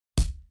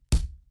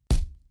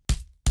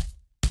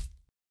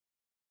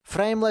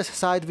frameless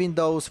side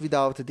windows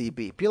without the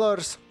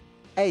B-pillars,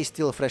 a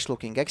still fresh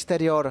looking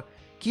exterior,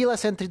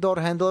 keyless entry door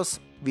handles,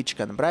 which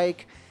can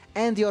brake,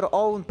 and your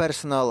own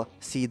personal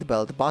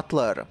seatbelt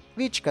butler,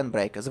 which can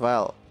brake as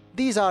well.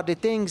 These are the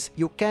things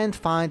you can't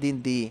find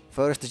in the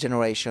first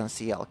generation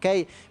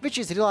CLK, which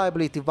is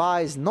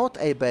reliability-wise not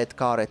a bad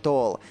car at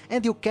all,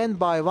 and you can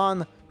buy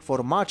one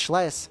for much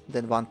less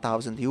than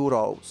 1000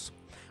 euros.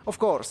 Of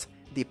course,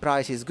 the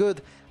price is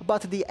good,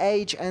 but the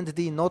age and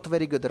the not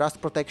very good rust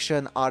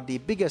protection are the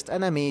biggest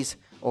enemies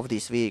of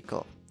this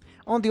vehicle.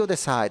 On the other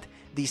side,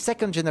 the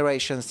second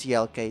generation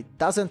CLK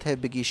doesn't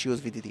have big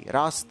issues with the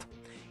rust,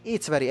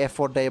 it's very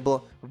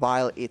affordable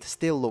while it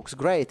still looks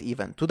great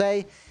even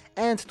today,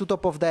 and to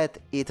top of that,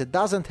 it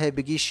doesn't have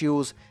big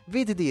issues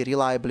with the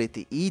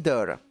reliability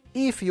either,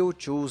 if you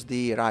choose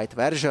the right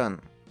version.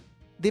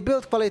 The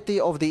build quality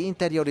of the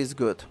interior is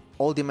good,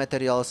 all the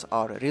materials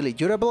are really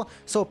durable,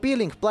 so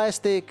peeling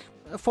plastic,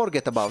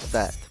 forget about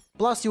that.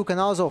 Plus you can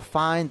also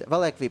find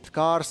well-equipped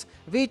cars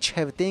which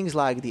have things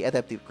like the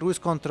adaptive cruise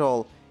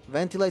control,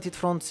 ventilated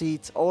front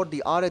seats or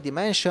the already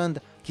mentioned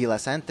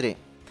keyless entry.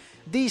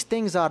 These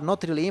things are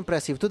not really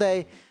impressive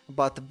today,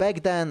 but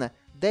back then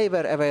they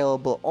were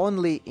available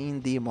only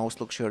in the most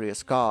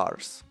luxurious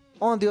cars.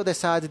 On the other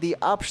side, the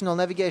optional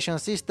navigation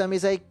system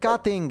is a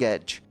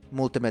cutting-edge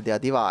multimedia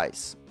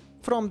device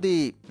from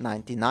the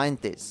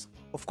 1990s.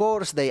 Of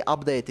course, they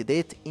updated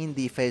it in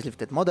the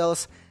facelifted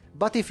models,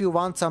 but if you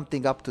want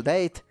something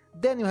up-to-date,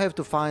 then you have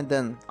to find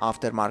an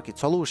aftermarket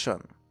solution.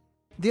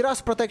 The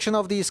rust protection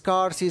of these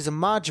cars is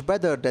much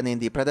better than in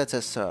the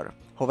predecessor.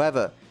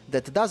 However,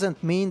 that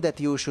doesn't mean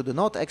that you should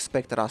not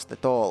expect rust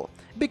at all,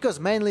 because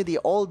mainly the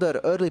older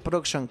early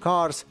production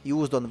cars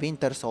used on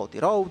winter salty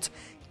roads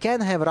can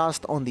have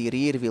rust on the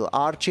rear wheel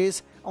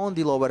arches, on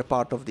the lower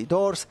part of the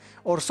doors,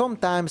 or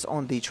sometimes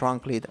on the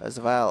trunk lid as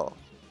well.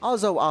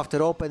 Also,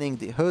 after opening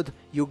the hood,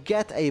 you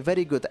get a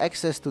very good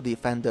access to the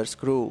fender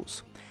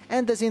screws.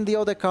 And as in the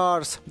other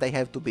cars, they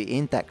have to be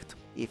intact.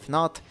 If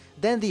not,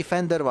 then the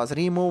fender was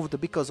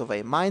removed because of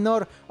a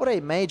minor or a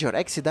major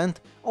accident,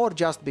 or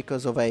just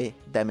because of a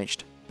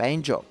damaged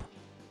paint job.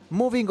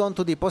 Moving on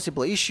to the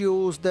possible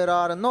issues, there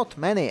are not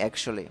many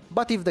actually,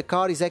 but if the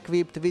car is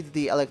equipped with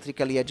the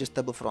electrically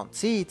adjustable front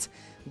seats,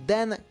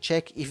 then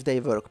check if they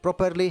work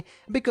properly,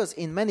 because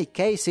in many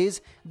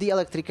cases the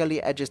electrically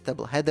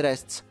adjustable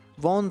headrests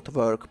won't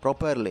work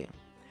properly.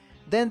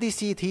 Then the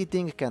seat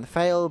heating can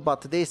fail,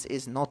 but this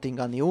is nothing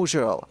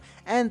unusual,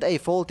 and a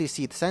faulty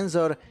seat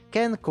sensor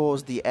can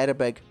cause the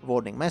airbag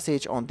warning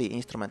message on the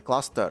instrument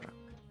cluster.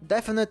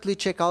 Definitely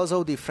check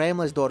also the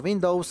frameless door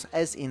windows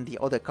as in the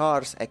other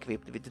cars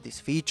equipped with this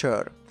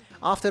feature.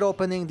 After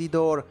opening the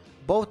door,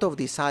 both of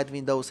the side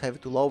windows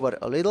have to lower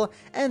a little,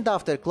 and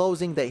after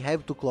closing they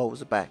have to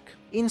close back.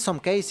 In some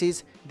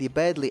cases, the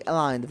badly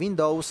aligned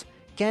windows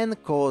can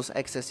cause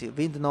excessive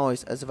wind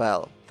noise as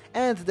well.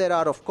 And there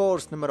are of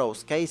course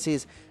numerous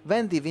cases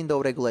when the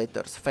window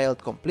regulators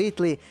failed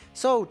completely,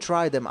 so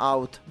try them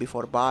out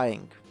before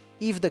buying.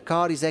 If the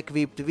car is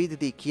equipped with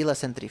the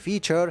keyless entry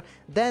feature,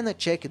 then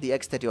check the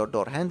exterior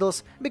door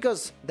handles,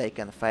 because they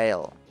can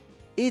fail.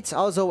 It's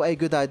also a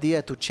good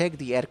idea to check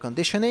the air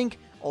conditioning,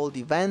 all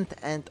the vent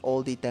and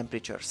all the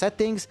temperature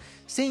settings,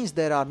 since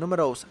there are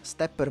numerous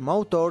stepper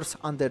motors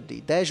under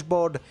the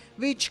dashboard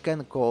which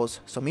can cause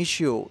some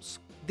issues.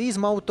 These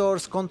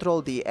motors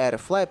control the air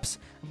flaps,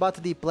 but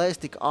the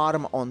plastic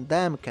arm on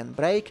them can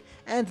break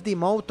and the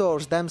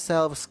motors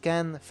themselves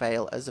can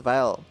fail as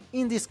well.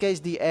 In this case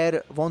the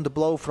air won't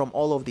blow from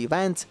all of the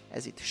vents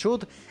as it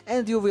should,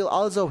 and you will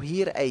also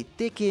hear a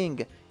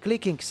ticking,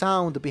 clicking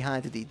sound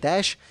behind the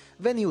dash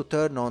when you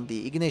turn on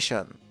the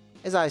ignition.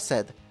 As I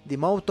said, the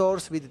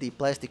motors with the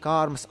plastic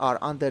arms are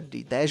under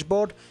the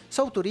dashboard,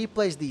 so to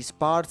replace these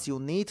parts you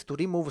need to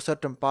remove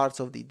certain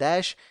parts of the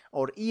dash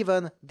or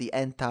even the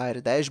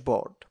entire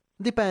dashboard.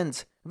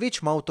 Depends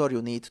which motor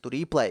you need to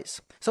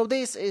replace, so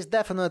this is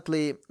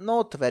definitely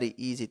not very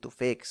easy to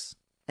fix.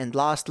 And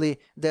lastly,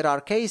 there are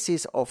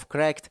cases of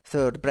cracked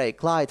third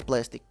brake light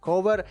plastic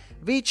cover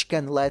which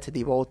can let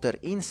the water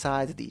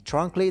inside the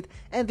trunk lid,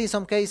 and in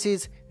some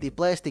cases the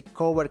plastic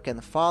cover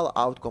can fall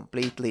out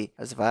completely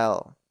as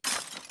well.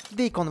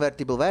 The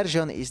convertible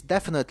version is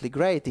definitely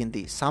great in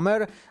the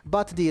summer,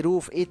 but the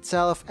roof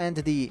itself and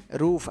the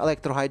roof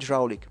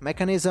electrohydraulic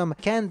mechanism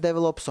can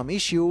develop some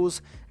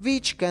issues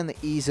which can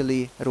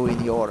easily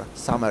ruin your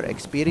summer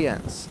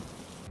experience.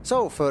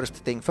 So first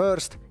thing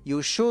first,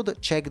 you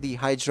should check the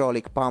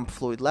hydraulic pump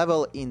fluid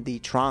level in the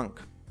trunk.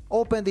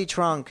 Open the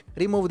trunk,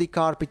 remove the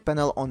carpet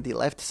panel on the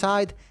left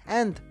side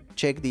and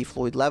check the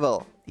fluid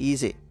level.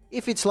 Easy.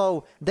 If it's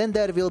low, then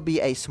there will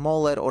be a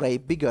smaller or a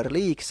bigger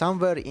leak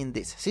somewhere in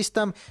this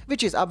system,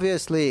 which is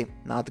obviously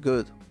not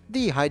good.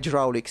 The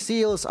hydraulic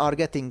seals are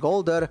getting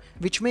older,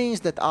 which means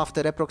that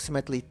after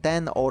approximately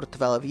 10 or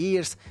 12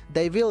 years,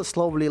 they will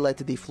slowly let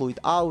the fluid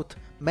out,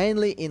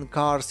 mainly in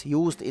cars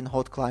used in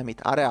hot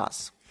climate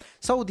areas.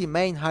 So the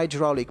main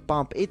hydraulic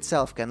pump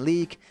itself can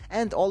leak,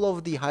 and all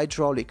of the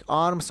hydraulic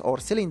arms or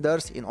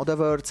cylinders, in other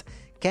words,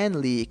 can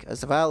leak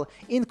as well,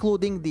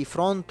 including the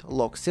front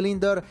lock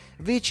cylinder,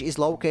 which is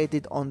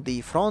located on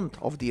the front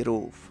of the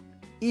roof.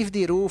 If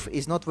the roof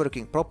is not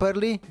working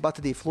properly, but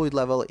the fluid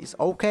level is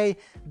okay,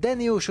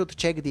 then you should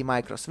check the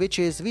micro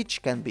switches,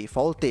 which can be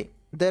faulty.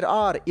 There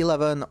are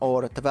 11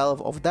 or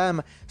 12 of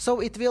them, so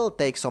it will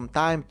take some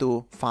time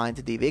to find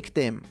the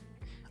victim.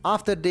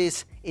 After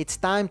this, it's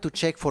time to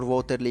check for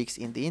water leaks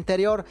in the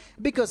interior,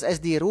 because as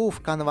the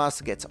roof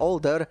canvas gets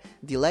older,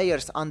 the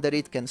layers under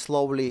it can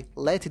slowly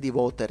let the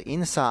water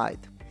inside.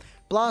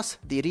 Plus,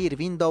 the rear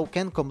window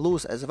can come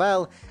loose as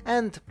well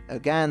and,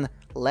 again,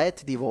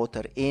 let the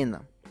water in.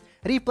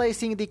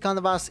 Replacing the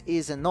canvas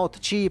is not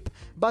cheap,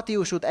 but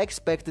you should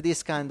expect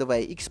this kind of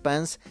a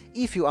expense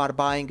if you are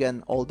buying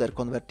an older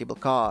convertible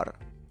car.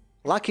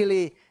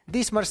 Luckily,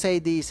 this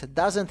Mercedes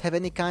doesn't have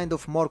any kind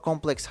of more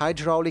complex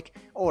hydraulic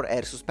or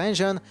air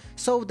suspension,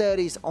 so there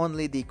is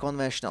only the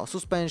conventional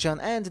suspension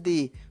and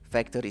the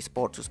factory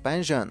sport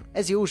suspension.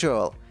 As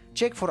usual,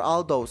 check for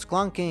all those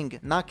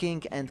clunking,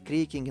 knocking and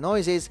creaking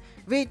noises,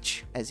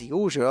 which, as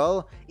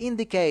usual,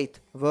 indicate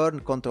worn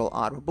control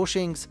arm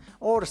bushings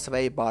or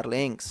sway bar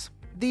links.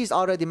 These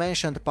already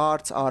mentioned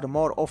parts are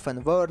more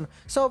often worn,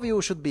 so you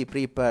should be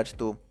prepared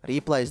to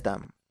replace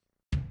them.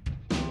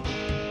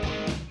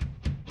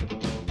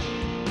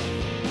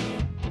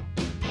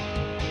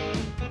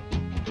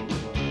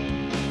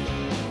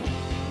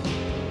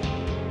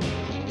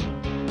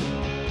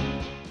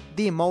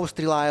 The most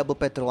reliable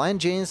petrol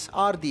engines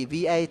are the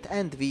V8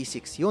 and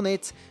V6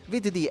 units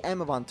with the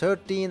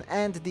M113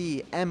 and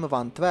the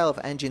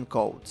M112 engine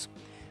codes.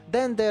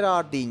 Then there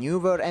are the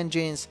newer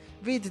engines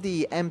with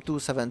the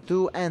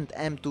M272 and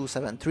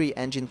M273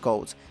 engine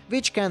codes,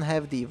 which can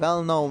have the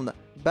well-known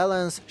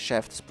balance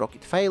shaft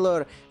sprocket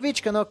failure,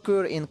 which can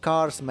occur in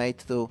cars made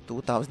to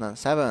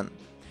 2007.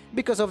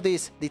 Because of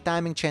this, the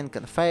timing chain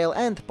can fail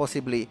and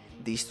possibly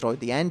destroy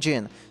the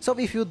engine. So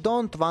if you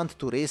don't want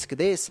to risk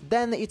this,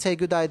 then it's a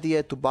good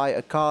idea to buy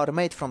a car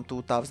made from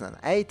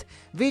 2008,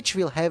 which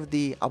will have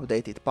the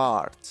updated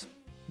parts.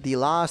 The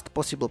last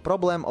possible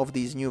problem of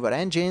these newer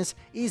engines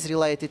is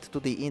related to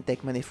the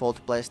intake manifold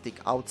plastic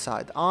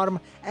outside arm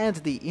and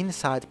the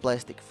inside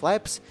plastic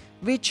flaps,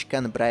 which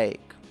can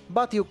break.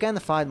 But you can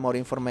find more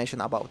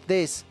information about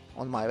this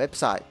on my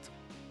website.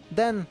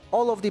 Then,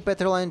 all of the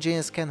petrol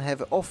engines can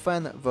have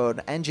often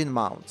worn engine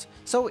mounts,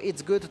 so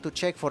it's good to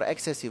check for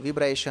excessive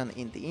vibration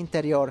in the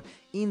interior,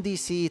 in the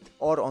seat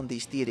or on the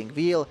steering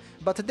wheel,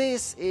 but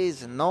this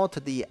is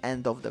not the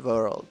end of the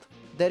world.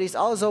 There is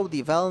also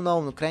the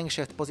well-known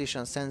crankshaft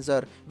position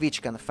sensor,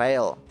 which can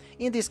fail.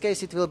 In this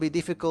case it will be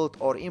difficult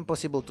or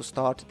impossible to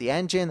start the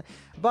engine,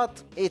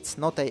 but it's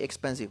not an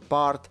expensive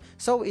part,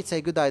 so it's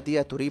a good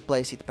idea to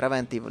replace it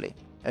preventively.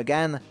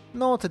 Again,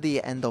 not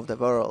the end of the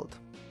world.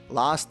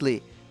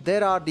 Lastly,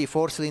 there are the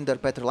 4-cylinder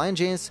petrol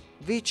engines,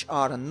 which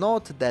are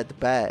not that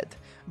bad.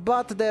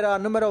 But there are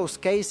numerous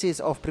cases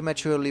of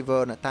prematurely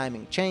worn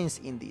timing chains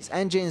in these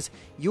engines,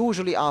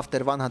 usually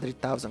after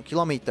 100,000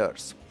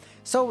 kilometers.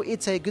 So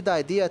it's a good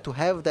idea to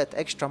have that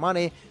extra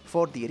money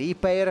for the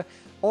repair,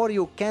 or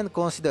you can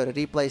consider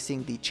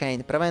replacing the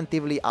chain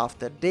preventively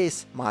after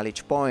this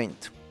mileage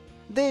point.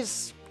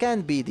 This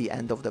can be the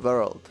end of the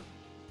world.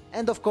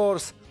 And of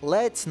course,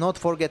 let's not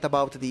forget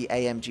about the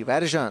AMG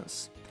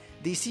versions.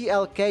 The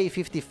CLK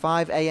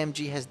 55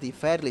 AMG has the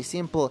fairly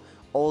simple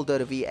older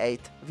V8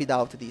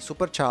 without the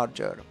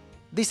supercharger.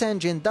 This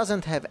engine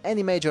doesn't have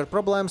any major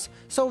problems,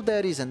 so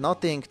there is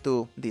nothing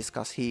to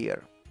discuss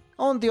here.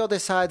 On the other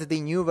side, the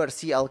newer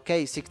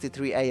CLK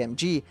 63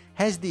 AMG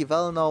has the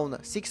well-known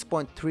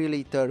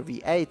 6.3-liter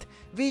V8,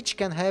 which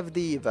can have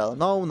the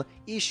well-known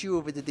issue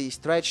with the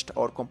stretched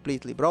or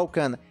completely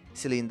broken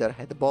cylinder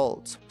head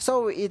bolts.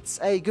 So it's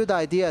a good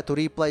idea to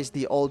replace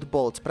the old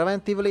bolts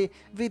preventively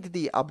with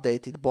the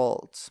updated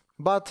bolts.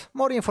 But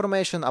more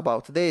information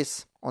about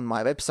this on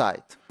my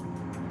website.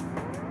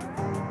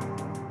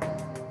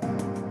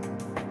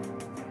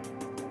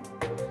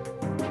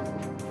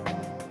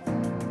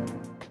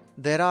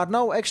 There are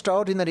no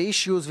extraordinary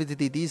issues with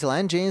the diesel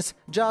engines,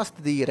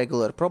 just the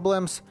regular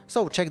problems,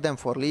 so check them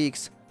for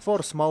leaks,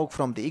 for smoke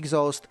from the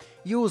exhaust,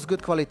 use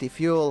good quality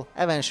fuel,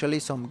 eventually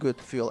some good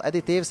fuel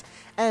additives,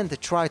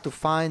 and try to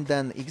find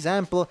an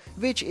example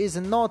which is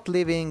not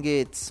living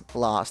its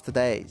last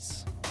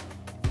days.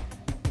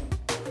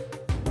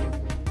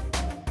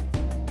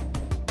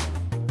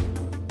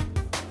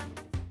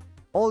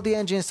 All the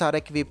engines are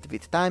equipped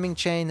with timing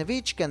chain,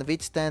 which can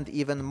withstand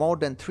even more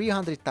than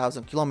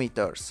 300,000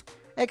 kilometers.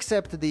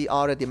 Except the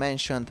already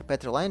mentioned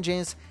petrol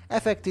engines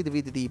affected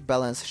with the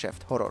balance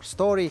shaft horror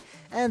story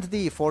and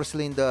the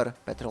 4-cylinder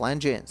petrol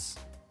engines.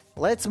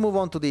 Let's move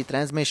on to the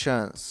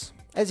transmissions.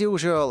 As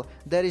usual,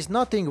 there is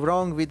nothing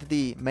wrong with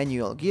the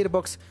manual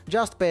gearbox,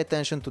 just pay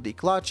attention to the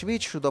clutch,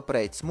 which should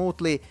operate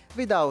smoothly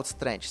without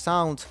strange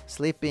sounds,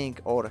 slipping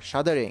or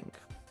shuddering.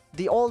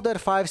 The older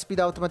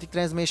 5-speed automatic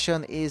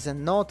transmission is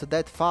not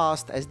that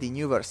fast as the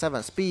newer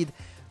 7-speed,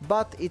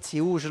 but it's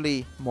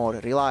usually more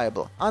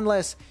reliable,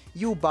 unless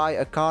you buy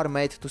a car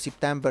made to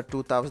September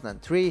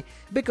 2003,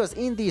 because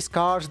in these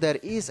cars there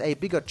is a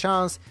bigger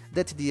chance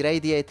that the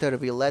radiator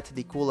will let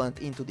the coolant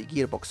into the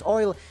gearbox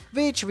oil,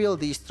 which will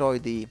destroy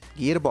the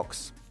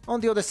gearbox. On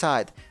the other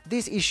side,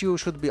 this issue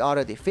should be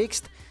already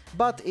fixed,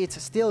 but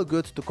it's still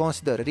good to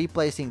consider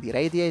replacing the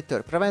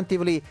radiator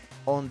preventively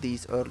on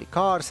these early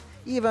cars,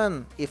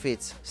 even if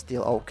it's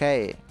still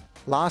okay.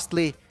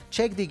 Lastly,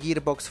 check the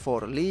gearbox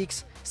for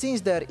leaks,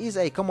 since there is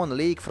a common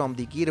leak from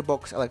the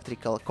gearbox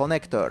electrical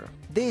connector.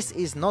 This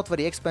is not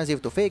very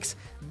expensive to fix,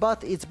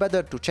 but it's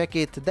better to check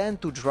it than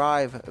to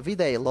drive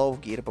with a low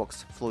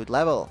gearbox fluid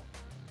level.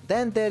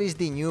 Then there is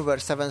the newer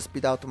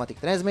 7-speed automatic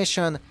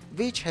transmission,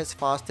 which has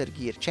faster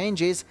gear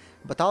changes,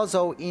 but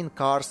also in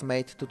cars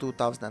made to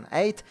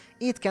 2008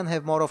 it can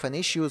have more often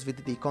issues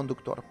with the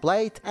conductor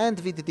plate and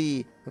with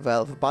the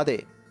valve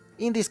body.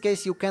 In this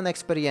case you can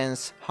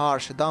experience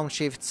harsh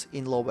downshifts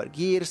in lower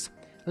gears,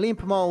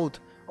 limp mode,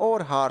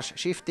 or harsh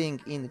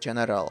shifting in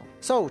general.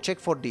 So check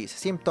for these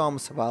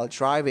symptoms while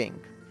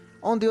driving.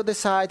 On the other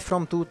side,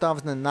 from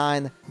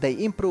 2009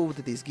 they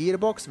improved this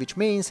gearbox, which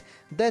means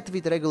that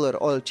with regular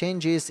oil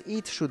changes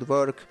it should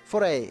work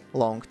for a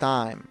long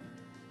time.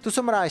 To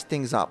summarize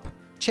things up,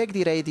 check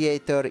the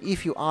radiator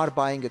if you are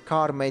buying a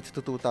car made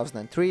to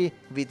 2003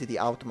 with the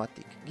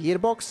automatic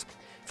gearbox.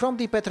 From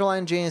the petrol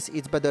engines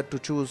it's better to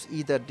choose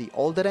either the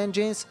older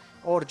engines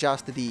or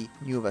just the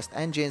newest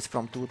engines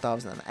from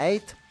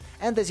 2008.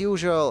 And as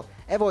usual,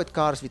 avoid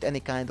cars with any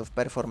kind of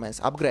performance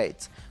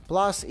upgrades.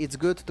 Plus, it's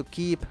good to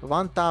keep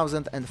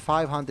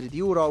 1,500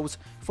 euros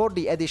for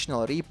the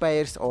additional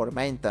repairs or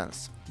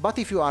maintenance. But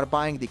if you are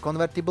buying the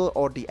convertible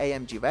or the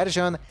AMG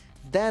version,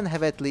 then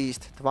have at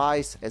least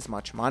twice as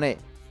much money.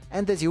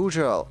 And as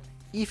usual,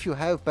 if you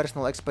have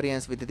personal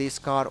experience with this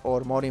car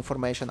or more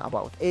information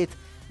about it,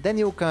 then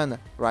you can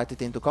write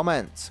it into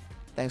comments.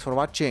 Thanks for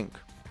watching.